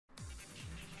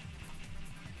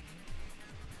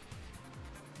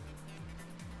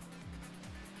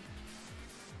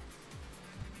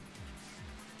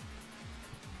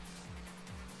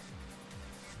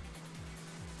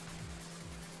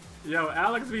Yo,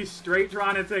 Alex be straight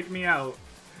trying to take me out.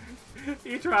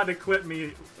 He tried to clip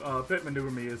me, pit maneuver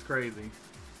me. Is crazy.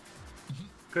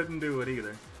 Couldn't do it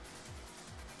either.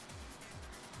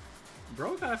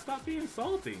 Bro, gotta stop being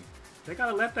salty. They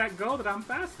gotta let that go that I'm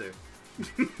faster. I'm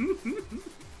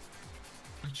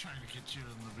trying to get you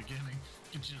in the beginning,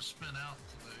 get you to spin out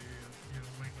so that you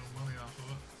don't make no money off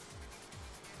of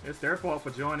it. It's their fault for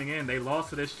joining in. They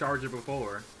lost to this charger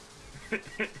before.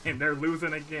 And they're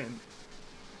losing again.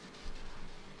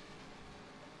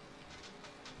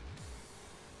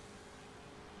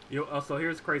 So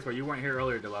here's crazy part. You weren't here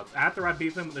earlier, Deluxe. After I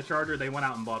beat them with the charger, they went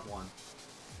out and bought one.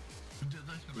 Did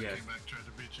they? And yes. They came back and tried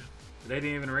to beat you? They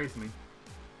didn't even race me.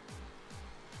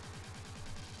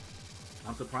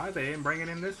 I'm surprised they didn't bring it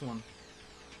in this one.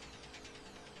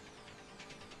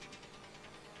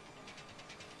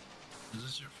 Is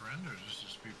this your friend or is this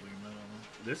just people you met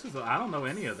on? This is, I don't know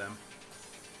any of them.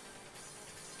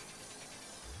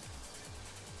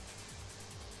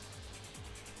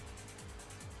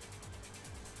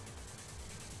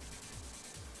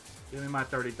 Give me my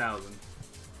 30,000.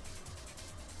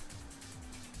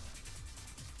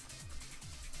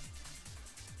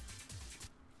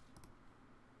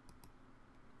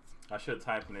 I should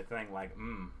type in the thing like,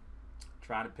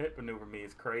 trying to pit maneuver me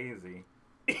is crazy.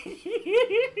 Trying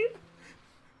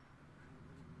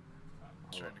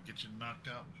to get you knocked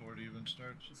out before it even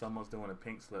starts. Someone's doing a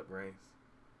pink slip race.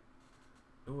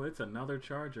 Oh, it's another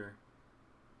charger.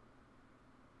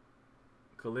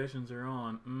 Collisions are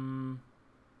on.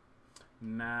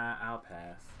 Nah, I'll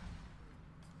pass.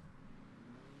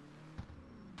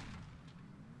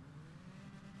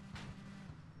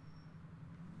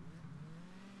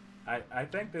 I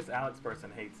think this Alex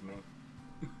person hates me.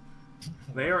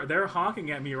 They're honking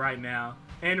at me right now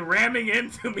and ramming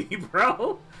into me,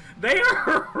 bro. They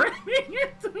are ramming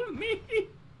into me.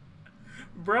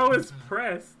 Bro is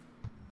pressed.